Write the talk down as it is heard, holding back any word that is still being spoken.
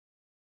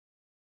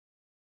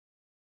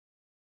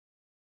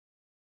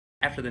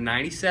after the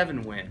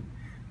 '97 win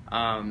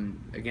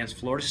against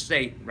Florida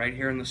State right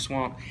here in the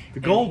swamp. The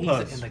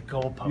goalpost. In the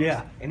goalpost.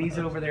 Yeah. And he's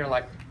over there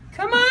like,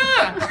 come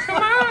on,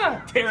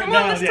 let's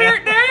tear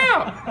it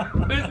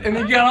down. And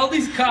you got all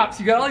these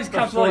cops, all these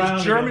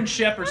German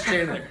shepherds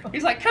standing there.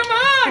 He's like, come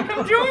on,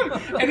 come join me.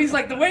 And he's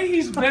like, the way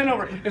he's bent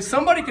over, if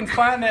somebody can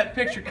find that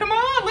picture, come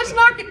on, let's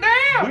knock it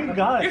down. We've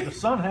got it. The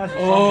son has it.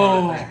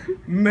 Oh,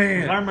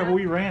 man. I remember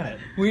we ran it.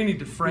 We need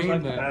to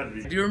frame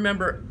that. Do you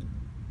remember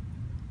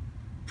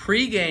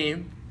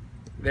pre-game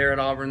there at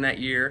Auburn that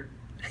year,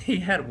 he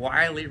had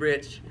Wiley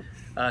Rich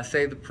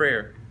say the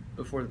prayer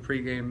before the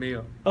pregame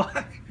meal. Oh,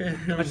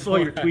 I saw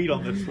your tweet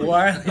on this.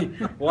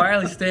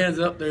 Wiley stands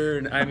up there,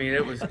 and I mean,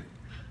 it was,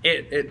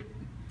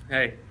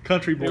 hey,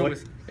 country boy.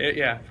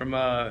 Yeah, from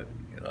out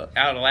of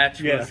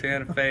Alachua,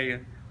 Santa Fe,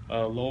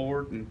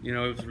 Lord, and you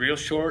know, it was real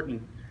short,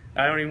 and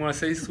I don't even want to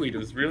say sweet. It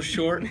was real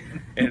short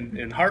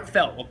and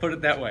heartfelt. We'll put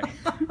it that way.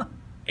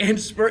 And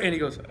he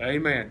goes,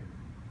 amen.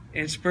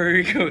 And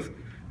Spurrier goes,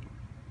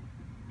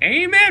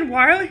 amen,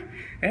 Wiley,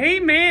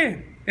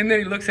 amen. And then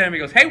he looks at him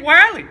and he goes, hey,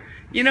 Wiley,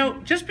 you know,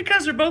 just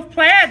because they're both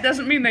plaid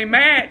doesn't mean they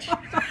match.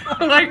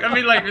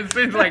 It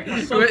seems like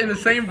in the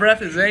same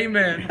breath as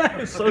amen.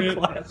 It's so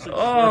classic.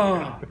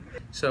 Oh.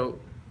 So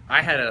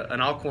I had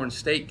an Alcorn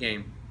State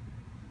game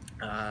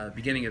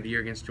beginning of the year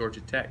against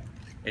Georgia Tech.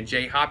 And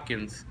Jay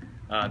Hopkins,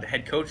 the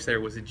head coach there,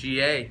 was a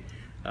GA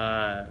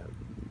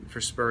for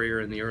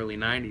Spurrier in the early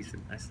 90s.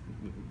 And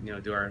I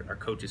do our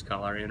coaches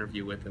call, our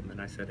interview with him. And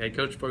I said, hey,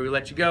 Coach, before we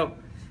let you go,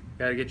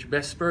 got to get your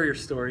best Spurrier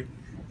story.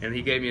 And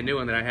he gave me a new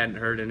one that I hadn't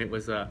heard, and it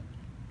was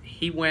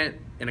he went,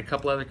 and a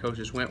couple other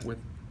coaches went with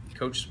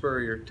Coach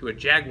Spurrier to a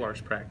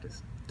Jaguars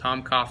practice,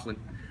 Tom Coughlin,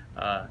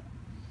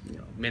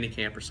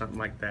 minicamp or something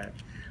like that.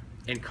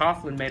 And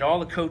Coughlin made all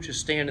the coaches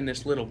stand in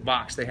this little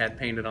box they had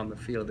painted on the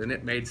field, and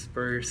it made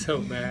Spurrier so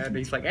mad.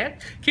 He's like, I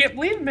can't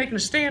believe I'm making a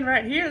stand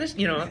right here. This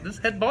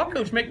head ball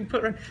coach making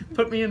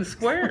put me in the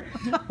square.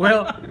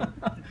 Well,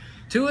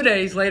 2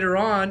 days later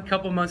on, a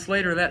couple months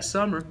later that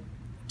summer,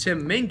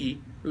 Tim Mingy,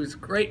 who's a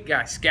great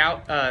guy,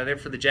 scout there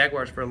for the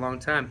Jaguars for a long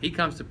time. He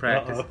comes to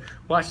practice,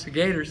 watch the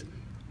Gators,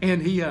 and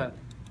he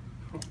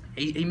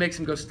makes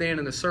him go stand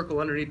in the circle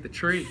underneath the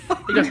tree.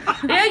 He goes,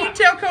 yeah, you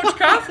tell Coach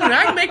Coughlin,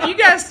 I can make you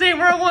guys stand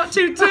where I want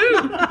to,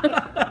 too.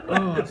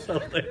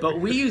 But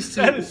we used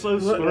to. That is so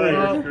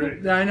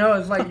Spurrier. I know,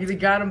 it's like you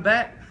got him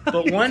back.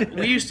 But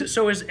we used to,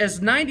 so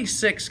as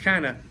 96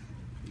 kind of,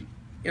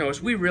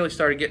 as we really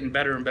started getting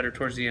better and better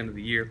towards the end of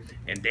the year,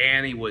 and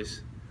Danny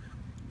was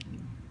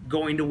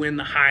going to win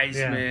the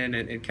Heisman,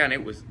 and kind of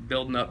it was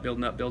building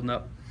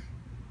up.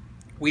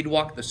 We'd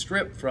walk the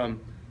strip from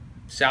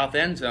south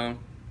end zone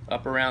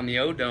up around the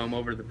O-Dome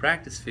over to the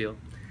practice field,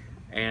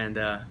 and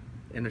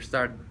there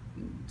started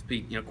to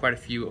be quite a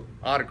few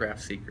autograph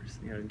seekers,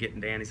 getting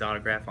Danny's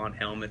autograph on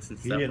helmets and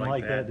stuff like that. He didn't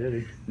like that, did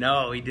he?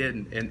 No, he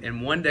didn't.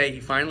 And one day he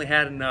finally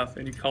had enough,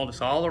 and he called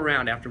us all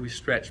around after we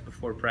stretched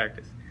before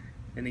practice,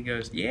 and he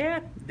goes,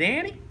 yeah,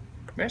 Danny,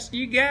 rest of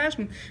you guys,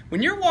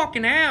 when you're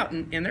walking out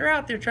and they're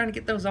out there trying to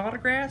get those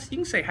autographs, you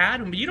can say hi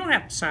to them, but you don't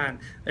have to sign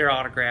their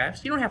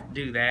autographs. You don't have to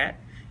do that.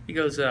 He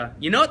goes,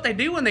 you know what they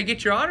do when they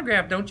get your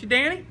autograph, don't you,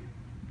 Danny?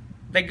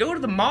 They go to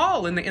the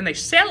mall and they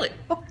sell it.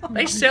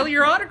 They sell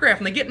your autograph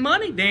and they get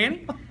money,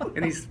 Danny.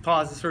 And he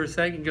pauses for a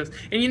second and goes,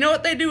 and you know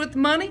what they do with the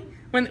money?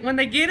 When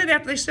they get it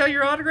after they sell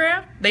your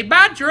autograph? They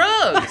buy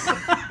drugs.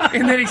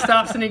 And then he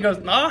stops and he goes,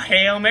 oh,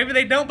 hell, maybe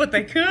they don't, but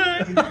they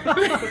could.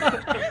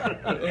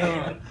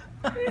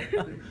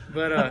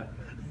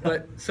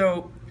 But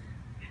so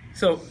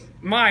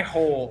my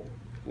whole,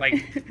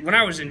 when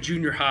I was in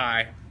junior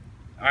high,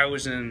 I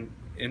was in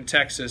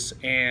Texas,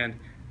 and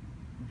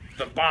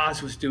the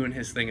boss was doing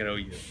his thing at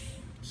OU.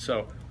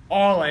 So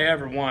all I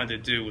ever wanted to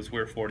do was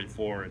wear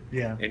 44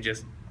 and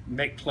just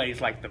make plays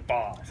like the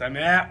boss. I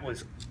mean, that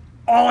was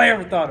all I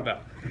ever thought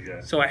about.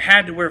 Yeah. So I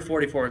had to wear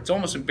 44. It's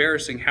almost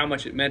embarrassing how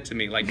much it meant to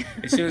me.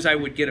 As soon as I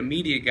would get a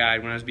media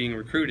guide when I was being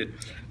recruited,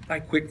 I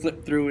quick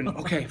flip through and,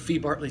 okay, Fee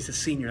Bartley's a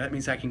senior. That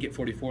means I can get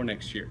 44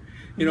 next year.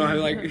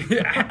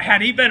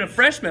 Had he been a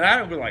freshman,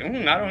 I would be like, I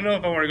don't know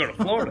if I want to go to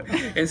Florida.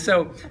 And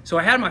so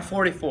I had my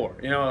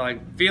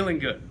 44, feeling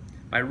good.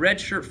 My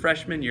redshirt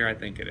freshman year, I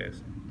think it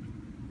is.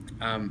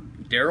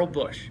 Darrell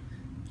Bush,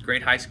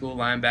 great high school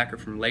linebacker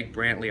from Lake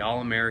Brantley,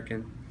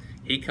 All-American.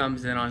 He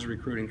comes in on his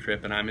recruiting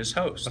trip, and I'm his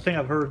host. I think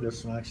I've heard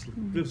this one, actually.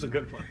 This is a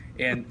good one.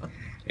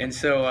 And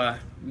so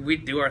we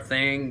do our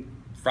thing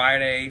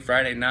Friday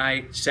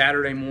night,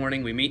 Saturday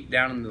morning. We meet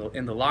down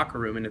in the locker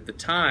room, and at the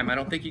time, I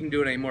don't think you can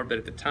do it anymore, but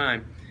at the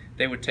time,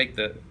 they would take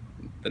the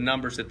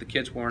numbers that the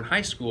kids wore in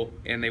high school,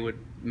 and they would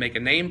make a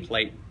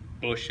nameplate,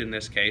 Bush in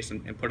this case,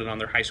 and put it on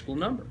their high school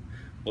number.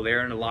 Well,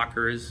 there in the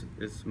locker is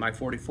my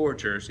 44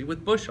 jersey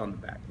with Bush on the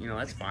back.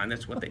 That's fine.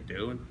 That's what they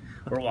do. And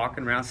we're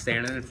walking around,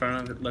 standing in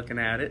front of it, looking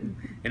at it. And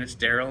it's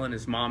Darrell and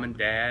his mom and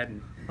dad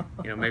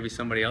and, maybe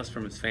somebody else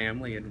from his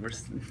family. And we're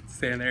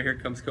standing there. Here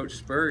comes Coach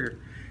Spurrier.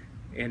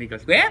 And he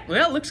goes,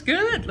 well, looks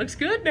good. Looks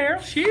good,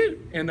 Darrell. Shoot.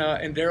 And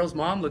Darrell's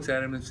mom looks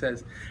at him and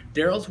says,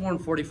 Darrell's worn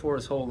 44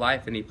 his whole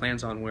life, and he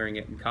plans on wearing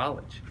it in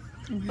college.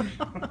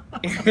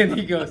 And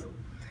he goes,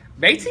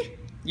 Batesy,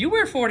 you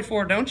wear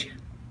 44, don't you?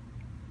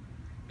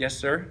 Yes,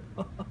 sir.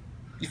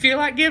 You feel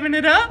like giving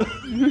it up?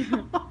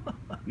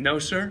 No,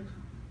 sir.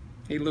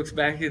 He looks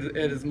back at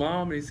his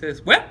mom and he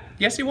says, well,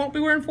 guess he won't be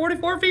wearing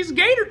 44 if he's a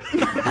Gator.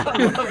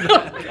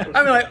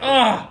 I'm like,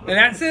 oh, and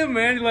that's him,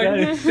 man. He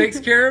like takes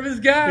care of his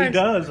guys. He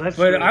does. That's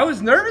but true. I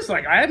was nervous,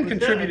 like I hadn't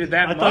contributed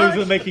that much. I thought he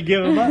was gonna make you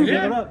give him up. Give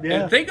it up.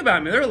 Yeah. And think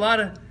about it, there are a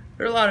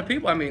lot of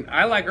people. I mean,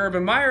 I like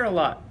Urban Meyer a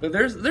lot, but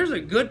there's a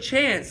good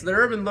chance that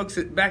Urban looks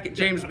back at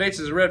James Bates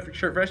as a red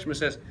shirt freshman and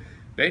says,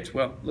 Bates,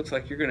 well, looks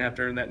like you're going to have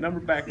to earn that number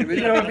back. You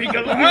know, if he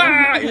goes,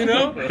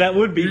 That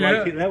would be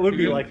like that would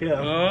be like him.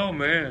 Oh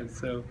man,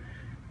 so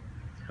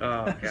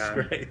God.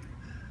 That's great.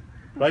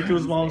 Right to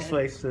his mom's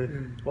face.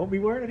 Won't be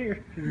wearing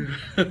it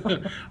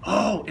here.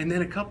 Oh, and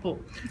then a couple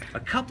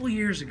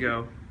years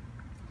ago,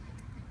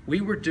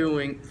 we were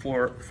doing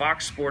for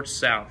Fox Sports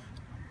South.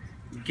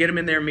 Get them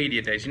in their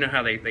media days. You know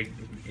how they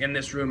in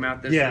this room,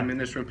 out this room, in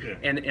this room,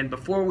 and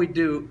before we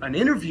do an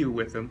interview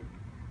with them,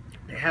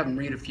 they have them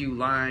read a few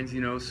lines,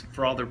 you know,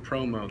 for all their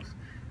promos.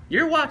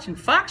 You're watching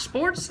Fox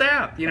Sports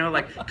South, you know,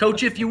 like,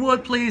 Coach, if you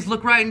would, please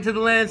look right into the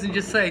lens and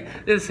just say,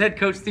 this head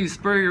coach Steve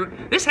Spurrier,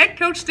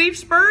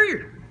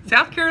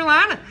 South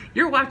Carolina,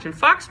 you're watching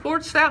Fox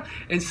Sports South.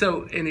 And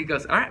so, and he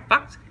goes, all right,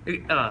 Fox, he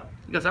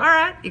goes, all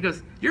right, he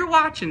goes, you're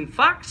watching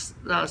Fox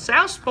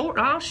South Sport,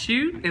 oh,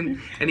 shoot. And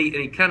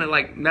he kind of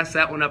like messed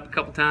that one up a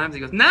couple times.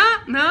 He goes, nah,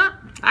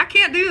 I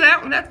can't do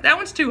that one. That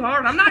one's too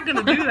hard. I'm not going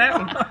to do that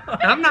one.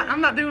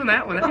 I'm not doing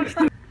that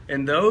one.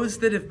 And those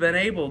that have been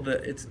able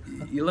to,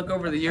 you look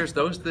over the years,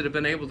 those that have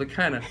been able to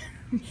kind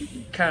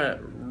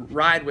of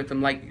ride with them,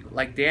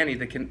 like Danny,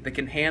 that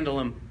can handle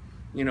him,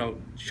 you know,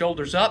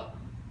 shoulders up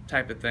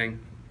type of thing.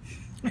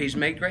 He's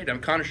made great.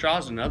 Connor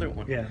Shaw's another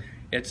one. Yeah.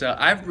 It's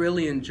I've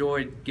really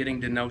enjoyed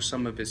getting to know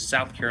some of his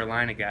South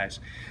Carolina guys,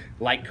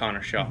 like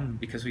Connor Shaw,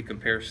 because we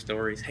compare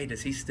stories. Hey,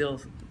 does he still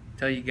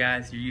tell you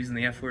guys you're using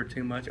the F word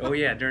too much? Oh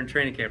yeah, during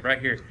training camp, right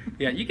here.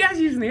 Yeah, you guys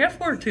using the F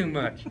word too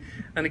much.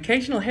 An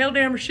occasional hell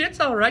damn or shit's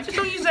all right. Just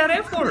don't use that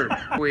F word.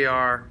 We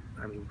are.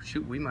 I mean,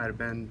 shoot, we might have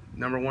been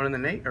 #1 in the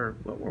nation, or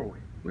what were we?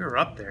 We were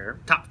up there,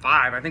 top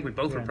 5. I think we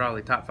both were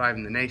probably top 5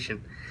 in the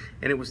nation.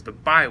 And it was the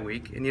bye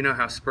week, and you know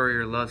how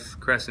Spurrier loves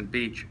Crescent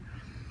Beach,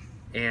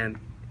 and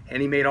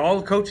he made all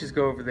the coaches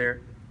go over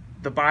there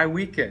the bye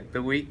weekend,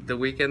 the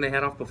weekend they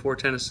had off before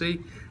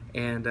Tennessee,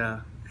 and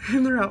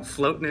they're out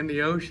floating in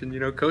the ocean. You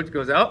know, coach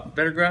goes, oh,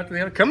 better go out to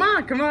the other. Come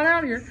on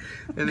out here.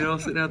 And they're all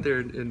sitting out there,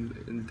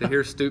 and to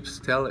hear Stoops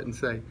tell it and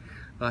say,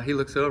 he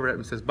looks over at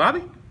him and says,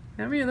 Bobby,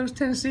 how many of those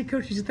Tennessee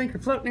coaches you think are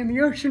floating in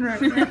the ocean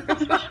right now?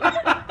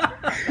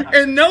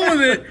 And knowing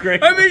that,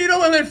 I mean, you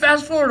know, and then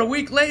fast forward a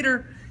week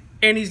later,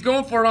 and he's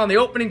going for it on the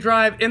opening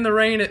drive in the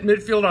rain at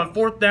midfield on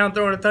 4th down,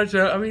 throwing a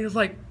touchdown. I mean, it's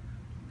like,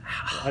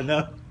 I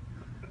know.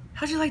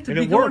 How'd you like to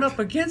be going up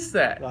against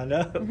that? I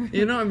know.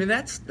 You know, I mean,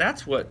 that's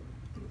what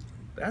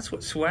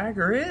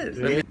swagger is.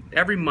 I mean,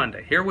 every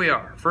Monday, here we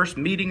are, first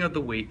meeting of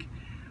the week.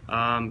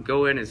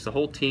 Go in, it's the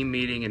whole team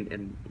meeting,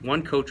 and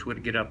one coach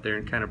would get up there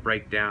and kind of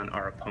break down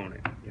our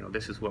opponent. You know,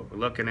 this is what we're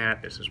looking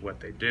at, this is what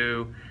they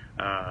do.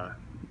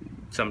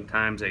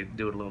 Sometimes they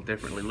do it a little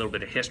differently, a little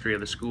bit of history of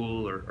the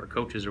school or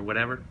coaches or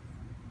whatever.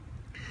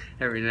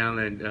 Every now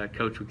and then,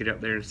 coach would get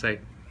up there and say,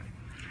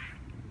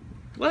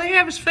 well, they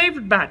have us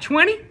favored by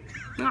 20.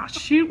 Oh,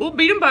 shoot, we'll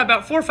beat them by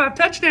about 4 or 5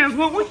 touchdowns,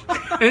 won't we?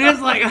 And it's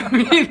like, I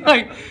mean,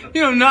 like,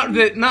 you know,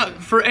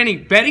 not for any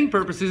betting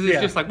purposes. It's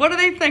just like, what are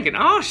they thinking?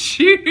 Oh,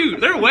 shoot,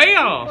 they're way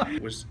off.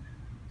 It was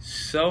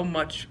so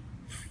much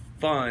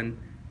fun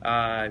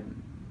that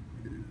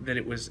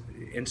it was,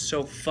 and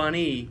so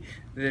funny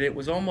that it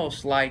was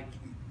almost like,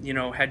 you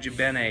know, had you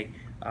been a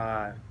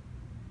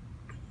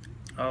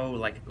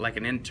like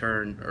an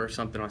intern or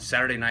something on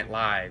Saturday Night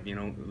Live, you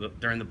know,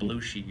 during the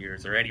Belushi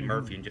years, or Eddie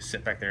Murphy, and just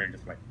sit back there and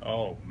just like,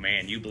 oh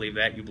man, you believe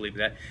that, you believe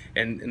that.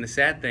 And the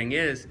sad thing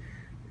is,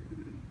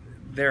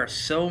 there are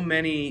so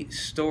many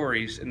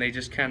stories, and they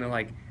just kind of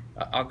like,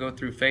 I'll go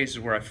through phases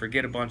where I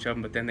forget a bunch of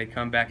them, but then they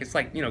come back. It's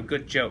like, you know,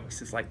 good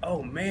jokes. It's like,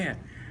 oh man,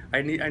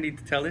 I need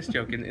to tell this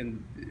joke,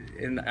 and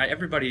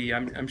everybody,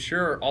 I'm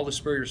sure all the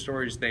Spurrier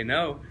stories they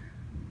know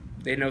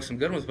some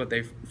good ones, but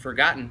they've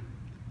forgotten,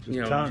 you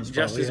know, tons,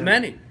 just probably, as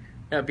many,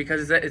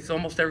 because it's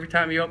almost every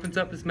time he opens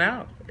up his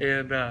mouth.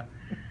 And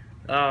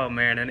oh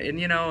man, and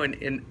you know,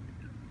 and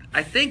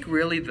I think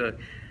really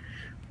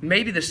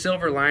maybe the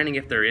silver lining,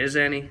 if there is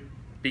any,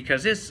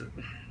 because it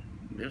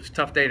was a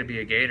tough day to be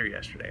a Gator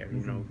yesterday. You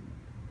know,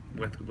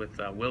 with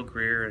Will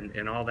Greer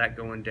and all that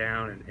going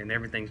down, and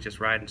everything's just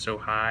riding so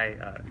high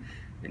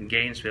in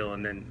Gainesville,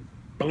 and then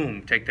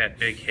boom, take that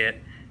big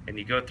hit, and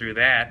you go through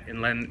that,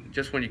 and then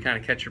just when you kind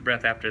of catch your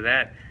breath after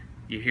that,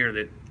 you hear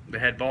that the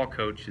head ball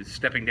coach is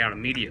stepping down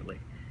immediately.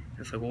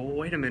 It's like, well,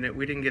 wait a minute,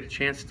 we didn't get a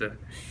chance to,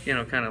 you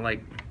know, kind of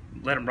like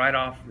let him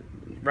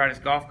ride his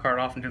golf cart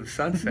off into the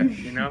sunset,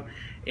 you know.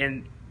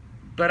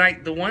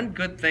 But the one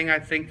good thing I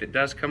think that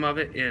does come of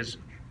it is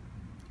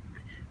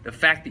the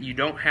fact that you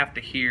don't have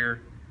to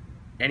hear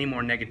any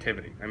more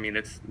negativity. I mean,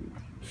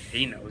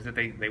 he knows that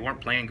they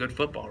weren't playing good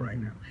football right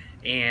now,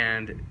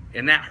 and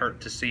that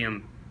hurt to see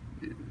him,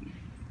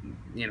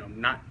 you know,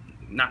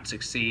 not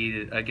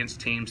succeed against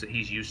teams that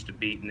he's used to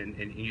beating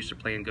and used to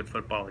playing good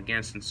football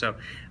against. And so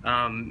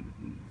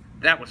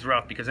that was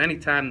rough, because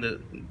anytime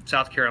the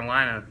South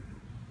Carolina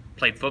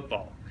played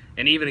football,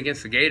 and even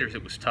against the Gators,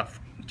 it was tough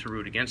to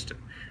root against him.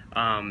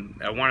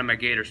 I wanted my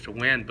Gators to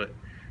win, but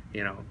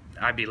you know,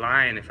 I'd be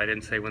lying if I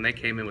didn't say when they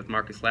came in with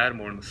Marcus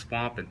Lattimore in the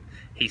swamp and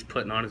he's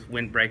putting on his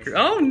windbreaker,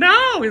 oh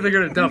no, they're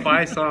going to dump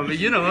ice on me.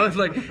 You know, I was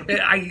like,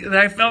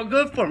 I felt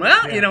good for him.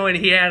 Well, you know, and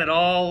he had it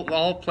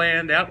all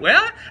planned out.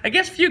 Well, I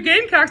guess a few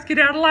Gamecocks get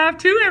out alive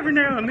too every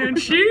now and then.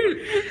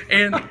 Shoot.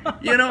 And,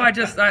 you know,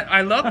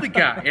 I love the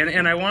guy,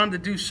 and I want him to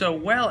do so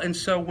well. And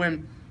so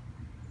when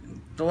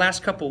the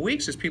last couple of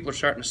weeks, as people are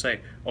starting to say,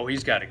 oh,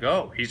 he's got to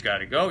go,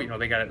 you know,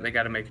 they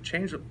got to make a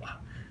change.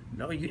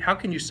 No, how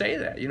can you say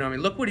that? You know, I mean,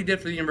 look what he did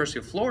for the University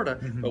of Florida,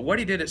 but what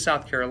he did at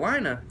South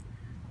Carolina,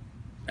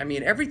 I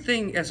mean,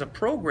 everything as a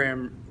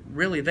program,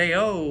 really, they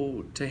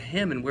owe to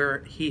him and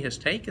where he has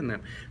taken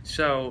them.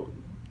 So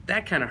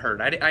that kind of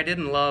hurt. I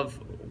didn't love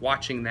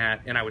watching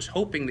that, and I was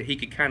hoping that he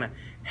could kind of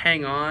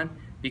hang on,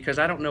 because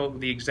I don't know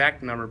the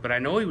exact number, but I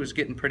know he was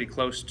getting pretty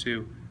close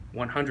to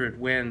 100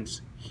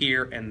 wins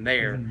here and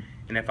there.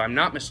 And if I'm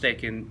not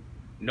mistaken,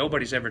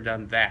 nobody's ever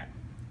done that.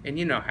 And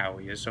you know how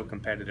he is, so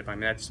competitive. I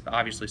mean, that's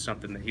obviously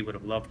something that he would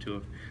have loved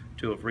to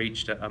have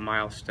reached a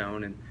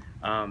milestone. And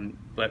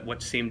but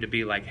what seemed to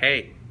be like,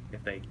 hey,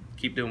 if they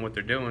keep doing what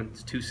they're doing,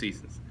 it's 2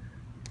 seasons,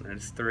 and then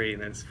it's 3,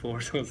 and then it's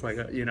 4. So it's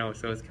like, you know,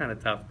 so it's kind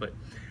of tough. But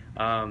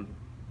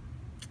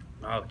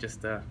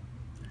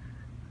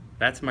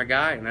that's my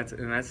guy, and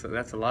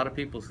that's a lot of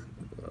people's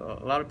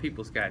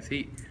guys.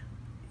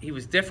 He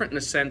was different in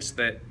the sense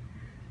that,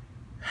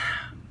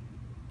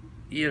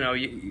 you know,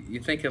 you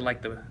think of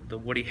like the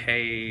Woody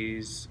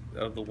Hayes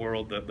of the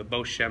world, the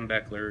Bo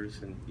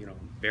Schembechlers, and, you know,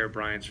 Bear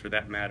Bryants for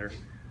that matter,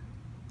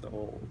 the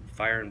whole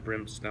fire and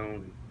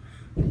brimstone,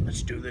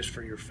 let's do this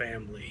for your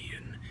family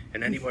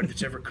and anybody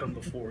that's ever come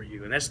before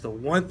you. And that's the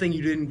one thing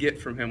you didn't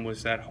get from him,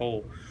 was that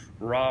whole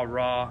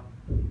rah,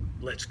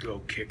 let's go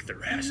kick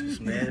their asses,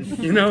 man.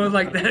 You know,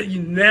 like that.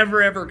 You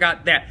never ever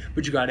got that,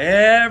 but you got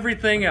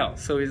everything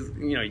else. So he's,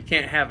 you know, you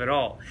can't have it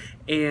all.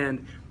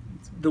 And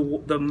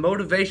the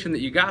motivation that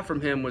you got from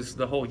him was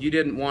the whole, you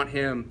didn't want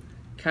him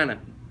kind of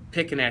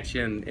picking at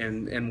you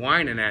and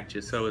whining at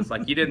you. So it's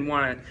like you didn't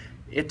want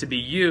it to be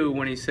you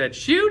when he said,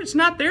 shoot, it's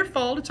not their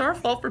fault, it's our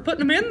fault for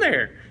putting them in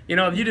there. You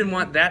know, you didn't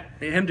want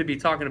him to be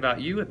talking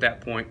about you at that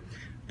point.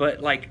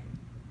 But like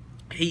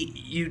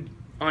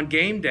on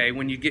game day,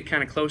 when you get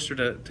kind of closer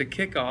to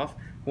kickoff,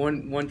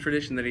 one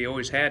tradition that he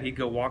always had, he'd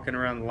go walking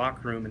around the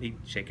locker room and he'd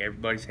shake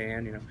everybody's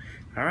hand, you know.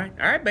 All right,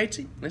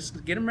 Batesy, let's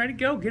get him ready to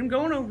go. Get him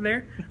going over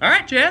there. All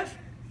right, Jeff.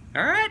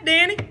 All right,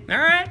 Danny. All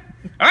right,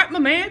 my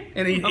man.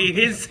 And he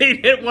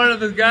hit one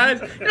of his guys.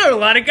 You know, a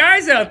lot of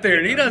guys out there,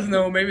 and he doesn't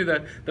know maybe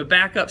the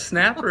backup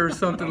snapper or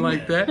something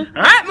like that. All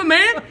right, my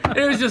man. And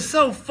it was just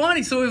so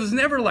funny. So it was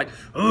never like,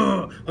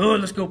 oh,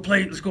 let's go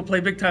play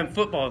big time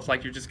football. It's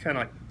like you're just kind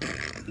of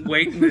like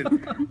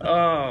waiting.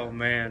 Oh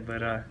man,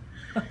 but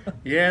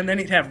yeah, and then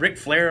he'd have Ric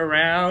Flair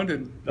around,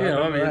 and you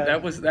know, I mean,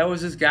 that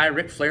was his guy.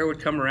 Ric Flair would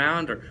come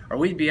around, or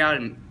we'd be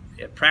out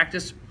at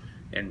practice,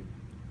 and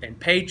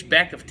Paige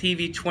Beck of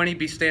TV20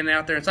 be standing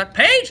out there, and it's like,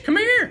 Paige, come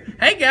here.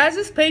 Hey guys,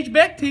 this is Paige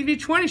Beck,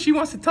 TV20. She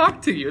wants to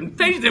talk to you. And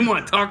Paige didn't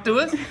want to talk to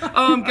us.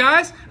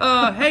 Guys,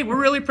 hey,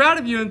 we're really proud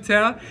of you in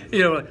town. You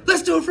know,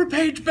 let's do it for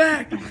Paige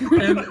Beck.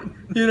 And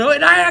you know,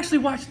 and I actually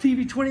watched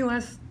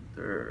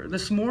TV20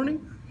 this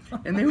morning.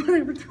 And they were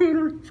doing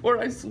a report,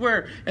 I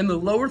swear. And the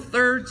lower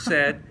third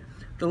said,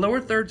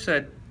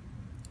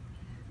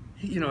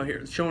 you know,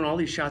 here showing all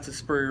these shots of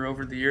Spurrier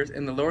over the years,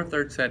 and the lower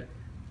third said,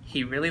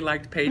 he really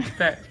liked Paige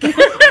Beck.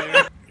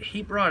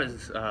 He brought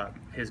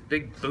his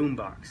big boom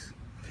box.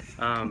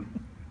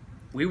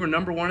 We were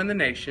 #1 in the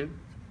nation.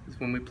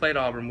 When we played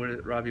Auburn,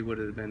 Robbie would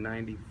have been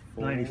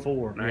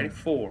 94.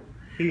 94.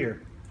 Yeah.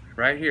 Here.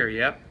 Right here,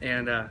 yep.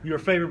 And you were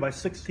favored by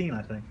 16,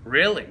 I think.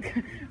 Really?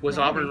 Was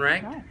Auburn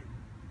ranked?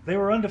 They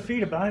were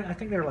undefeated, but I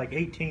think they were like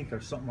 18th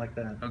or something like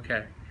that.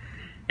 Okay.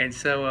 And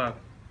so,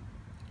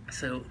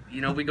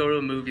 you know, we go to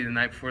a movie the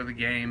night before the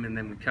game, and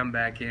then we come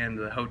back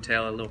into the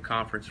hotel, a little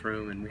conference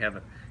room, and we have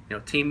a, you know,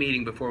 team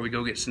meeting before we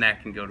go get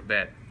snack and go to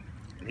bed.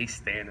 And he's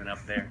standing up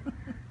there.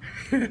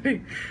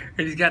 And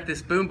he's got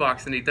this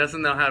boombox, and he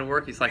doesn't know how to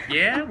work. He's like,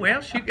 yeah,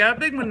 well, she got a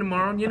big one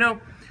tomorrow. And, you know,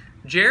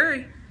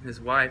 Jerry,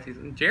 his wife,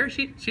 Jerry,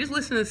 she's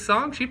listening to this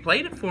song. She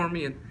played it for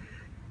me, and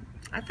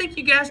I think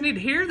you guys need to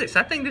hear this.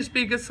 I think this would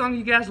be a good song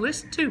you guys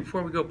listen to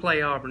before we go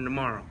play Auburn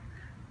tomorrow.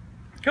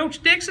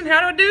 Coach Dixon, how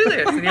do I do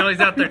this? And he's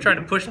out there trying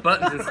to push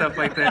buttons and stuff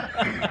like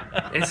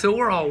that. And so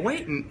we're all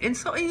waiting. And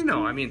so, you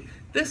know, I mean,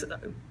 this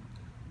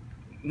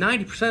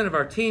 90% of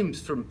our team's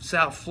from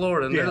South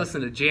Florida, and they're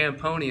listening to Jam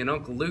Pony and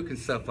Uncle Luke and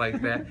stuff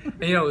like that.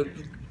 And, you know,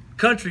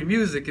 country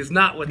music is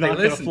not what they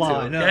listen to,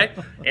 okay?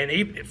 No. And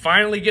he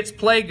finally gets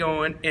play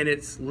going, and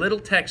it's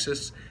Little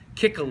Texas,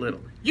 kick a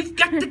little. You've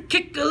got to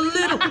kick a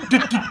little.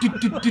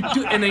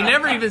 And they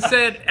never even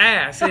said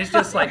ass. It's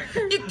just like,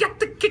 you got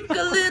to kick a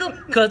little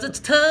because it's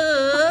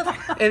tough.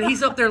 And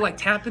he's up there like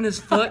tapping his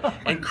foot.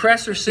 And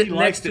Cresser's sitting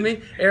next to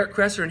me, Eric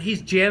Cresser, and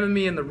he's jamming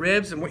me in the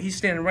ribs. And he's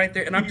standing right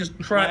there. And I'm just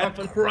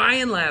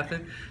crying,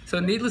 laughing. So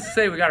needless to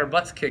say, we got our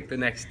butts kicked the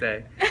next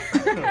day.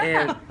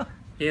 And,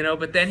 you know,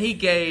 but then he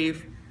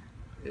gave,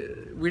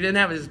 we didn't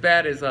have it as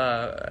bad as,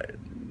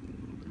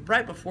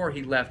 right before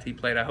he left, he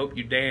played I Hope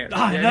You Dance.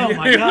 I know,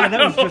 my God,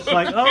 that was just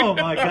like, oh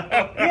my God.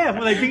 Yeah,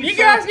 when they beat you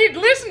guys need to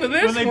listen to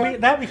this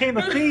when that became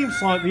a theme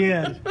song at the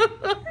end.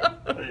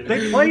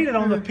 They played it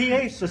on the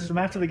PA system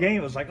after the game.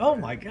 It was like, oh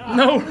my God.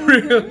 No,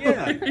 really?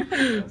 Yeah.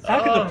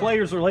 How could the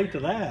players relate to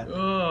that?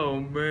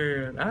 Oh,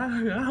 man.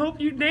 I hope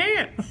you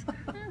dance.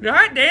 All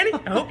right, Danny.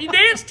 I hope you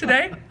dance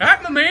today. All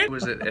right, my man. It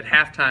was at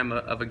halftime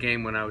of a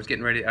game when I was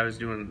getting ready. I was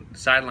doing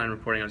sideline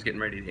reporting. I was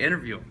getting ready to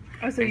interview him.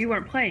 Oh, so you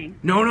weren't playing?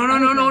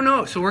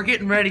 No. So we're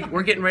getting ready. All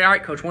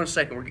right, Coach, 1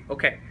 second.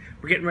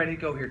 We're getting ready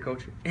to go here,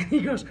 Coach. And he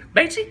goes,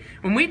 Batesy,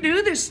 when we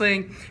do this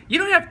thing, you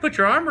don't have to put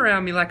your arm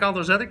around me like all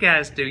those other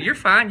guys do. You're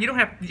fine. You don't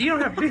have to do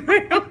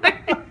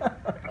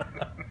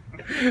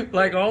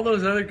like all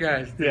those other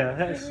guys do. Yeah,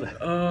 that's.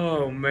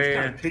 Oh, man. He's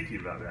kind of picky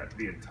about that,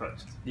 being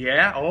touched.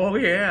 Yeah. Oh,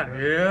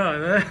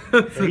 yeah.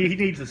 He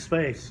needs a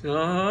space.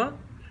 Uh-huh.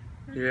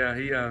 Yeah,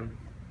 he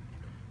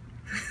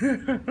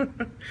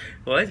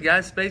well, he's got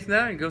his space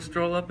now. He can go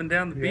stroll up and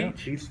down the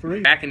beach. He's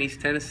free. Back in East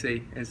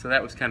Tennessee, and so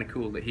that was kind of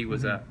cool that he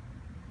was that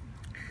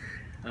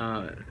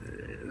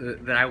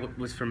I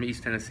was from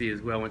East Tennessee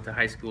as well. Went to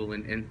high school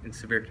in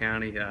Sevier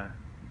County,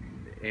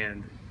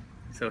 and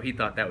so he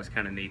thought that was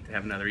kind of neat to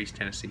have another East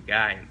Tennessee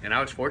guy. And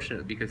I was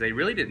fortunate because they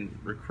really didn't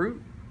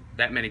recruit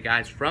that many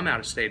guys from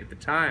out of state at the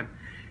time,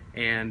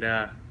 and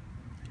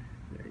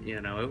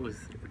you know, it was.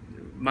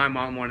 My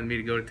mom wanted me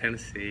to go to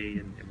Tennessee,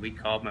 and we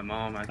called my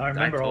mom. I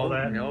remember all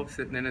that. You know,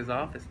 sitting in his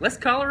office. Let's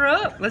call her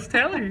up. Let's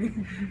tell her.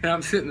 And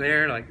I'm sitting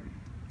there, like,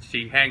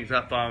 she hangs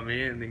up on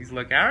me, and he's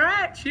like, all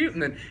right, shoot.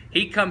 And then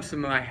he comes to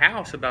my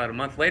house about a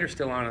month later,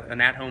 still on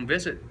an at-home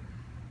visit.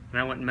 And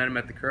I went and met him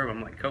at the curb.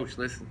 I'm like, Coach,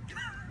 listen,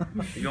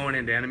 you're going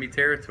into enemy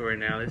territory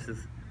now.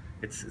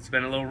 It's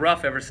been a little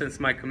rough ever since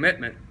my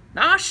commitment.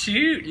 Ah,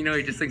 shoot. You know,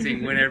 he just thinks he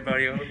can win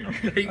everybody over.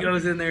 He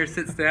goes in there,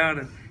 sits down,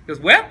 and goes,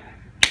 well,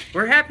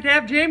 we're happy to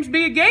have James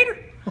be a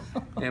Gator.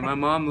 And my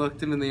mom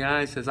looked him in the eye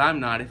and says, I'm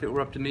not. If it were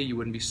up to me, you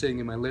wouldn't be sitting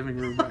in my living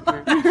room right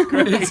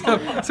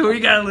there. so we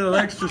got a little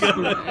extra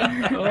spoon.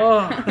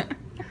 Oh.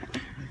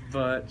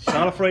 But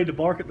not afraid to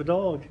bark at the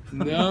dog.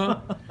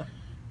 No.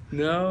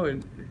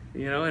 And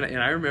you know,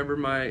 and I remember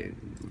my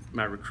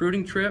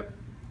recruiting trip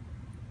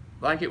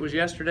like it was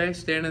yesterday,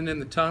 standing in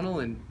the tunnel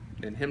and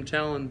him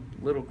telling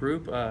little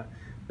group that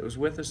was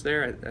with us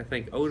there. I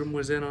think Odom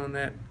was in on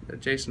that.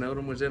 Jason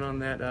Odom was in on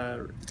that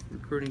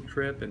recruiting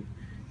trip, and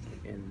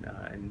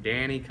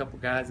Danny, a couple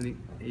guys, and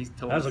he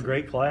told us. That was a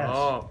great class.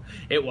 Oh,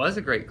 it was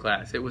a great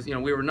class. It was, you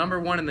know, we were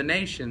 #1 in the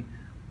nation,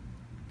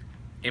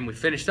 and we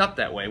finished up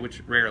that way,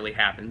 which rarely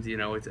happens, you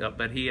know.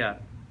 But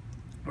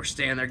we're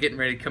standing there getting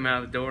ready to come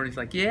out of the door, and he's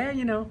like, yeah,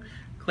 you know,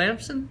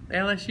 Clemson,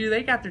 LSU,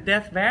 they got their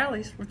Death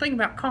Valleys. We're thinking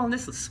about calling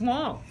this a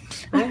swamp.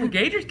 Only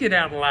Gators get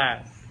out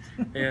alive.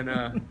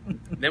 And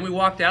then we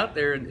walked out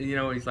there, and you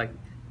know, he's like,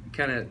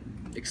 kind of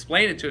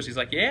explained it to us. He's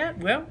like, yeah,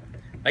 well,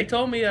 they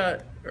told me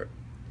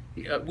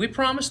we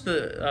promised all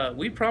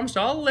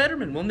the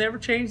lettermen we'll never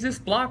change this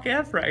block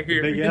F right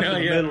here. Big F in the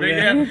middle,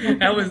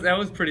 yeah. That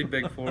was pretty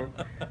big for him.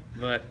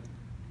 But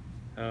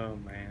oh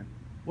man.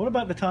 What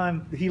about the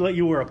time he let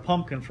you wear a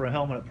pumpkin for a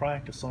helmet at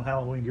practice on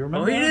Halloween? Do you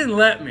remember? Oh, he didn't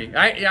let me.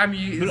 I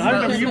mean, I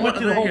remember you went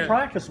to the whole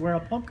practice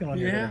wearing a pumpkin on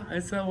your head.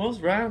 Yeah, it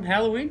was around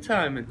Halloween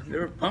time, and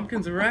there were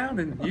pumpkins around,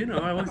 and you know,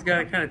 I always got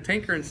to kind of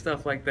tinker and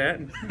stuff like that,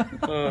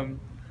 and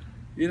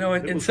you know,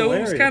 and so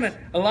hilarious. It was kind of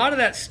a lot of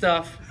that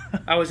stuff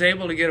I was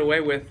able to get away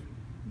with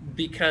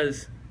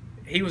because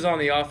he was on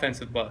the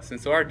offensive bus, and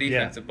so our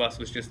defensive bus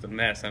was just a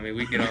mess. I mean,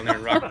 we'd get on there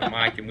and rock the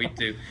mic, and we'd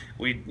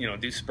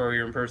do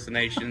Spurrier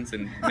impersonations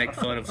and make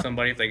fun of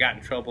somebody if they got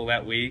in trouble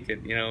that week,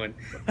 and you know,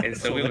 and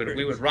so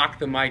we would rock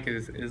the mic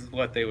is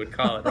what they would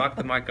call it, rock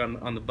the mic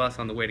on the bus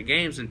on the way to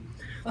games. And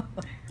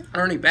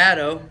Ernie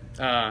Batto,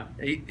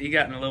 he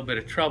got in a little bit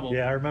of trouble.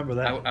 Yeah, I remember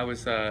that. I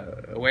was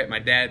away at my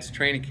dad's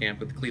training camp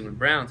with the Cleveland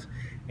Browns,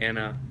 and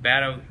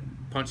Batto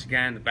punched the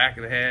guy in the back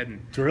of the head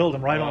and drilled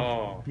him right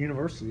on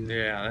university.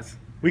 Yeah,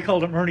 we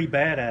called him Ernie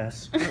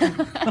Badass,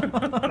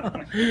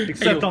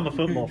 except on the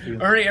football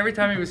field. Ernie, every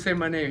time he would say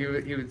my name,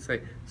 he would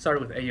say,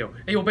 started with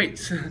Ayo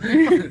Bates,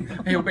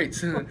 Ayo Bates.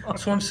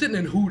 So I'm sitting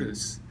in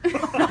Hooters,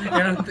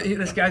 and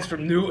this guy's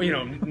from New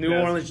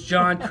Orleans,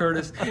 John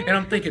Curtis, and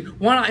I'm thinking,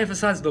 why not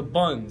emphasize the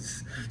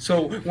buns?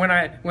 So when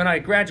I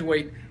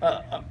graduate,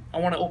 I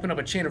want to open up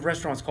a chain of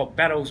restaurants called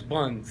Batto's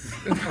Buns.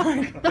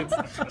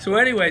 So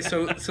anyway,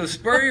 so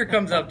Spurrier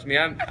comes up to me.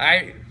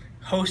 I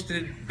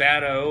hosted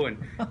Batto,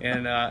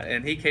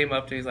 and he came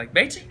up to me. He's like,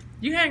 Batesy,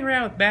 you hang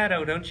around with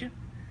Batto, don't you?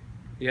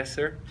 Yes,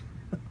 sir.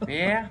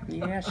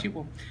 Yeah, she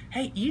will.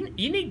 Hey, you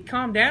need to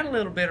calm down a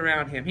little bit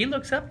around him. He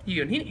looks up to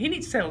you, and he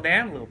needs to settle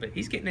down a little bit.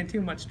 He's getting in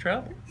too much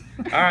trouble.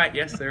 All right,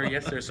 yes, sir,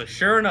 yes, sir. So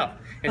sure enough,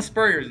 and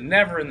Spurrier's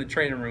never in the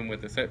training room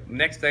with us.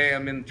 Next day,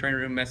 I'm in the training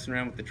room messing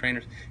around with the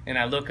trainers, and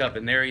I look up,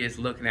 and there he is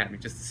looking at me,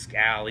 just a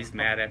scowl. He's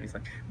mad at me. He's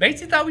like,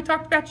 Batesy thought we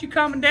talked about you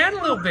calming down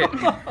a little bit.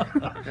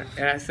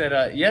 And I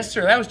said, yes,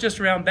 sir, that was just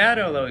around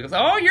Battle, though. He goes,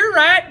 oh, you're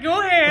right.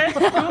 Go ahead.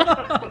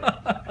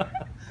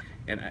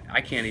 And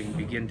I can't even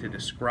begin to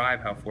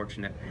describe how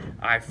fortunate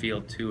I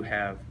feel to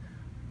have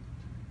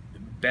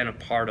been a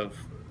part of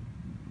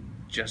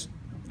just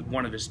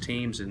one of his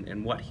teams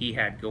and what he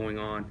had going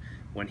on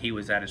when he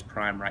was at his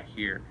prime right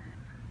here.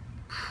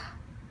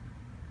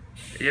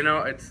 You know,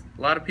 it's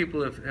a lot of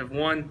people have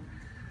won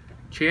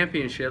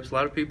championships. A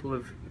lot of people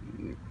have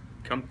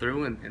come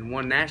through and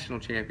won national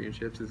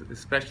championships, as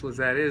special as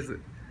that is.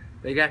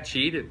 They got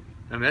cheated.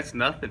 I mean, that's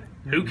nothing.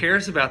 Who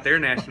cares about their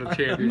national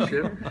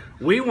championship?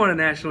 We won a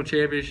national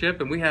championship,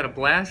 and we had a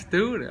blast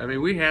doing it. I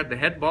mean, we had the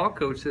head ball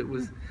coach that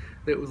was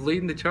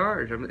leading the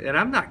charge. I mean, and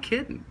I'm not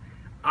kidding.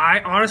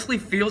 I honestly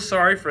feel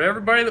sorry for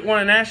everybody that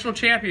won a national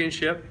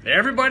championship,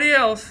 everybody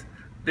else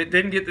that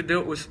didn't get to do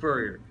it with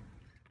Spurrier.